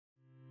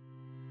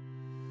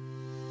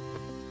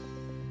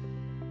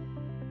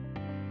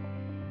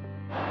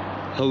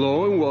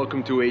Hello and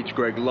welcome to H.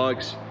 Greg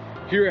Lux.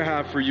 Here I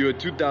have for you a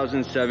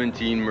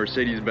 2017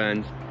 Mercedes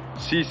Benz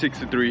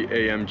C63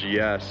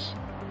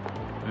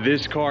 AMGS.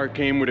 This car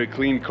came with a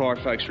clean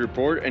Carfax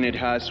report and it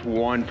has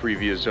one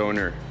previous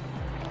owner.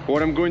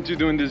 What I'm going to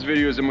do in this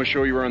video is I'm going to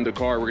show you around the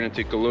car. We're going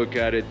to take a look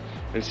at it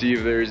and see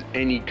if there's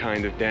any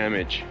kind of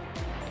damage.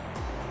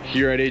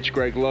 Here at H.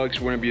 Greg Lux,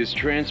 we're going to be as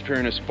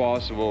transparent as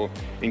possible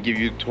and give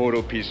you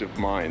total peace of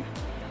mind.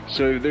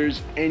 So if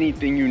there's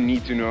anything you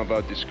need to know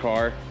about this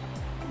car,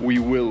 we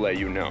will let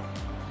you know.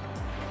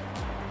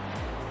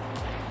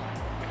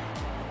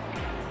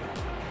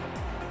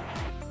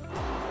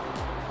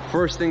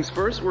 First things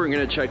first, we're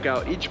going to check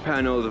out each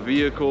panel of the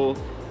vehicle,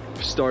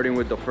 starting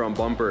with the front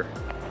bumper.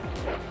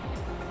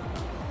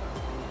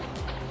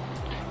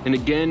 And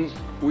again,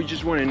 we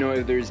just want to know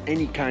if there's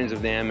any kinds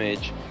of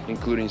damage,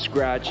 including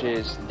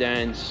scratches,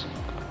 dents,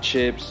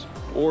 chips,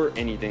 or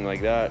anything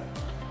like that.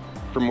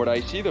 From what I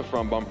see, the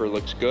front bumper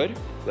looks good.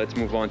 Let's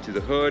move on to the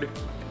hood.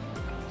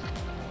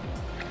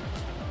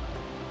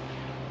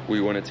 We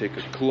want to take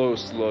a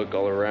close look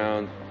all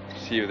around,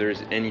 see if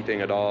there's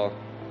anything at all.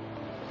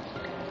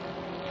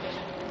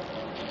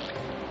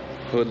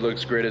 Hood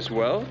looks great as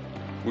well.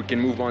 We can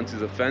move on to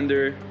the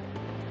fender,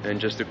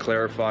 and just to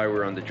clarify,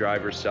 we're on the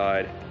driver's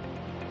side.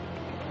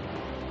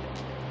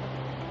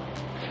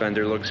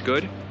 Fender looks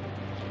good.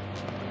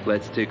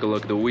 Let's take a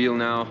look at the wheel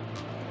now.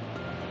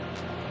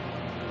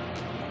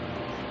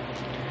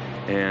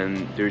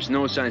 And there's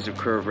no signs of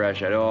curve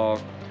rash at all.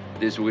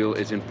 This wheel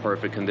is in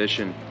perfect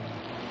condition.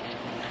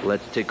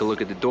 Let's take a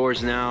look at the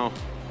doors now.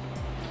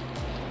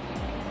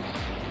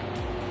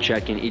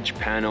 Checking each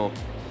panel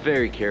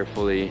very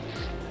carefully,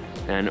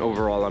 and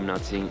overall I'm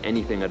not seeing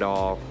anything at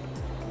all.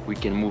 We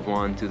can move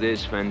on to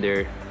this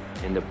fender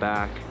in the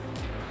back.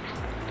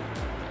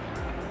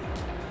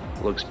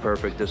 Looks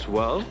perfect as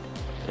well.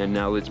 And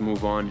now let's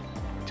move on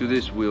to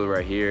this wheel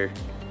right here.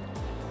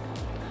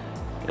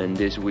 And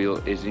this wheel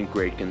is in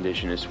great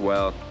condition as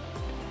well.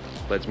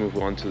 Let's move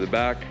on to the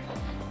back.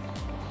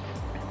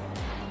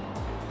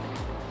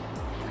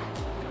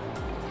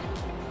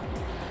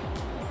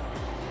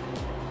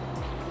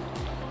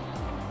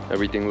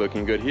 Everything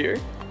looking good here.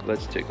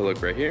 Let's take a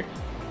look right here.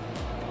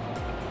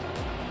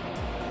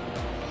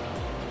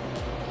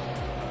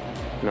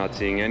 Not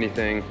seeing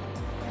anything.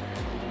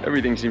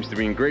 Everything seems to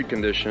be in great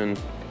condition,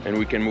 and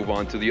we can move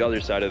on to the other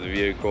side of the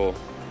vehicle,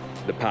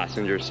 the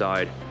passenger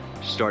side,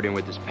 starting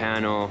with this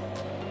panel.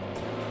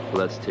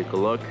 Let's take a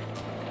look.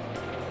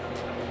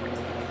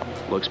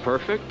 Looks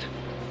perfect.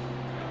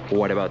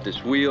 What about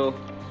this wheel?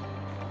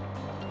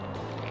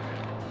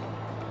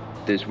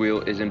 This wheel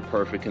is in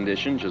perfect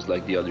condition, just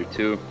like the other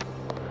two.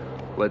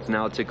 Let's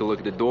now take a look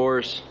at the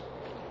doors.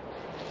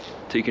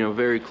 Taking a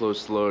very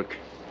close look.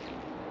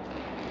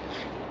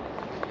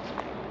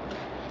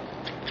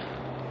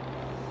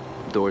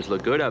 Doors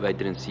look good. I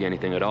didn't see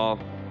anything at all.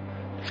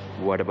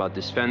 What about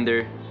this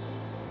fender?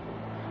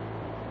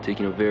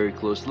 Taking a very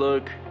close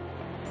look.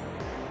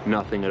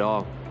 Nothing at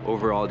all.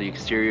 Overall, the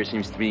exterior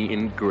seems to be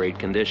in great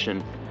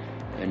condition.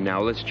 And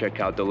now let's check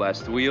out the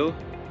last wheel.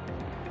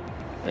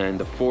 And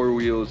the four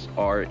wheels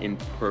are in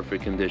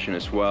perfect condition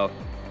as well.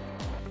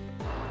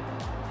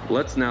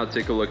 Let's now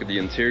take a look at the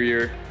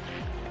interior.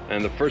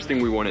 And the first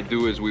thing we want to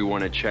do is we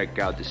want to check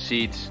out the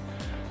seats,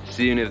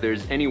 seeing if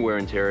there's any wear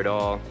and tear at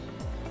all,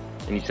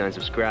 any signs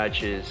of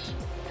scratches,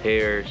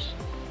 tears,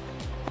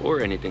 or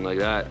anything like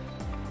that.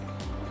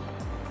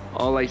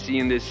 All I see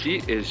in this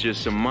seat is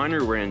just some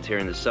minor wear and tear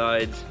in the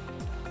sides.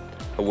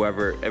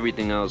 However,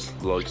 everything else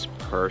looks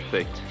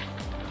perfect.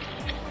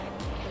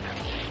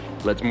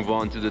 Let's move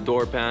on to the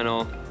door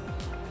panel.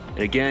 And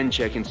again,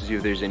 checking to see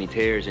if there's any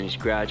tears, any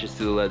scratches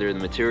to the leather, the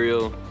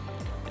material.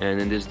 And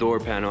in this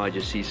door panel, I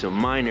just see some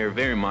minor,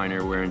 very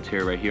minor wear and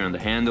tear right here on the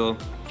handle.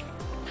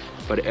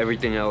 But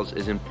everything else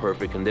is in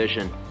perfect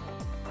condition.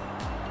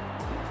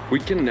 We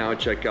can now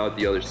check out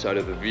the other side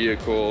of the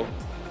vehicle,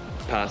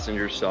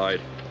 passenger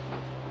side.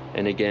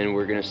 And again,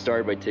 we're gonna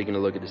start by taking a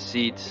look at the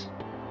seats.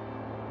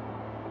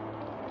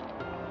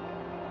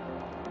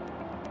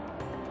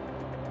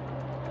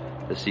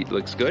 The seat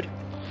looks good.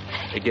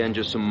 Again,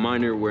 just some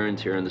minor wear and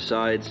tear on the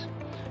sides,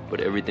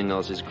 but everything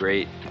else is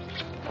great.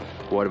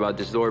 What about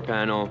this door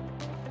panel?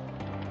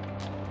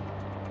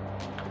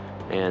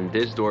 And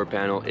this door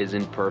panel is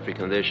in perfect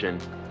condition.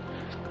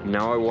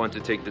 Now I want to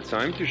take the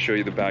time to show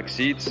you the back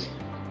seats.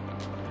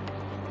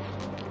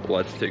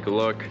 Let's take a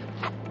look.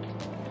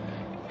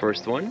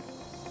 First one,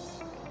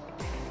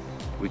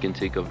 we can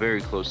take a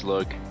very close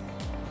look.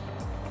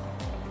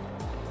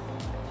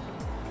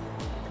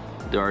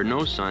 There are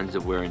no signs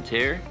of wear and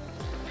tear.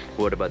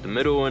 What about the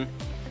middle one?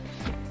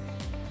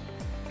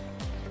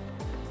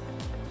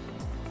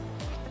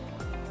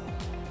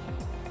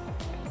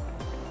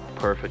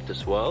 Perfect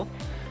as well.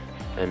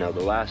 And now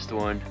the last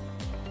one.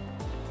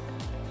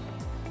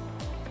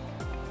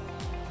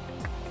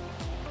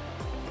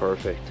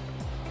 Perfect.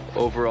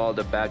 Overall,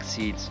 the back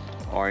seats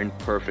are in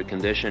perfect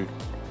condition.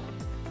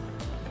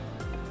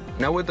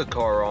 Now with the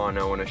car on,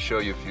 I want to show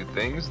you a few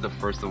things. The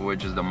first of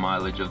which is the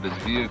mileage of this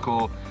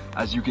vehicle.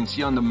 As you can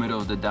see on the middle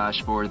of the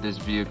dashboard, this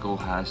vehicle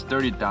has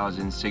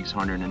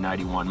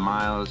 30,691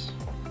 miles.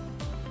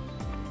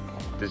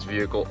 This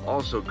vehicle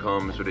also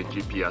comes with a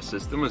GPS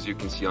system, as you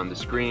can see on the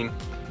screen,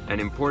 and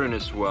important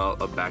as well,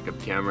 a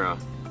backup camera.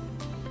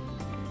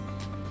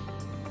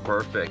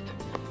 Perfect.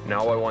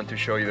 Now I want to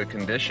show you the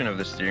condition of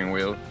the steering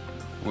wheel.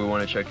 We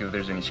want to check if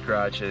there's any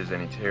scratches,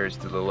 any tears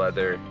to the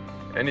leather,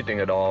 anything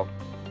at all.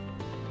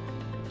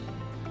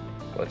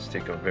 Let's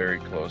take a very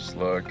close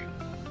look.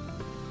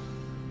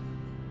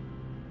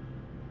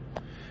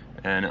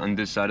 And on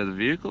this side of the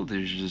vehicle,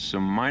 there's just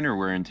some minor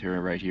wear and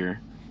tear right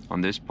here on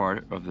this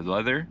part of the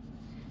leather,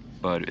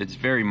 but it's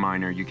very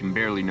minor, you can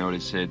barely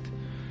notice it.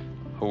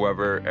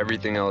 However,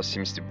 everything else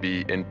seems to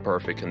be in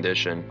perfect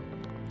condition.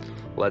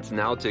 Let's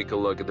now take a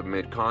look at the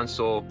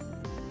mid-console.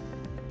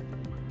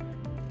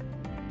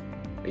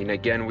 And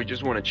again, we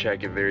just want to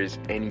check if there is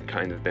any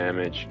kind of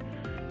damage.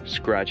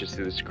 Scratches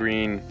to the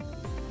screen,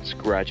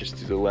 scratches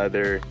to the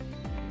leather,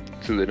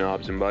 to the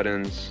knobs and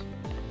buttons,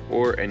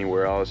 or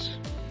anywhere else.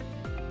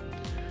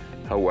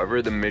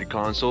 However, the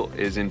mid-console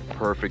is in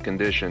perfect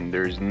condition.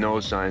 There is no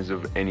signs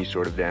of any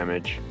sort of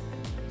damage.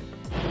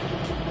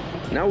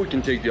 Now we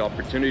can take the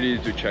opportunity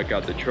to check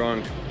out the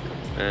trunk.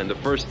 And the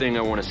first thing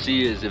I want to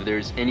see is if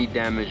there's any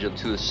damage up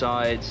to the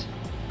sides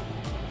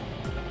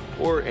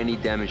or any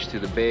damage to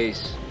the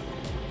base.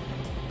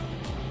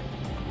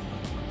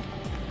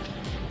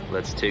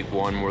 Let's take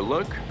one more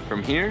look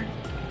from here.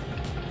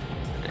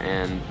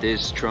 And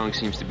this trunk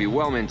seems to be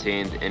well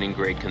maintained and in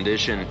great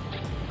condition.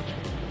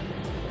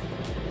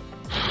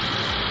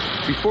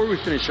 Before we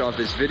finish off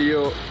this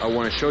video, I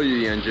want to show you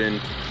the engine,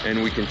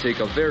 and we can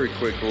take a very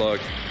quick look.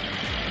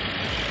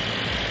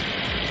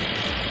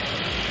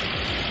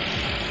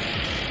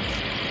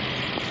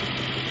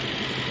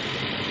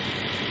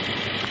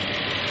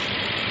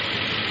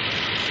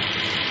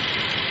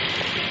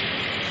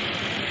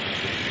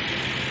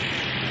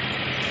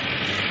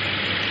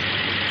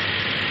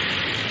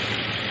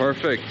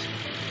 Perfect.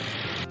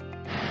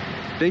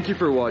 Thank you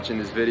for watching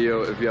this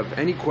video. If you have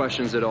any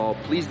questions at all,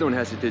 please don't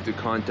hesitate to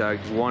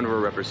contact one of our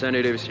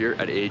representatives here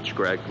at H.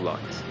 Greg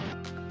Lux.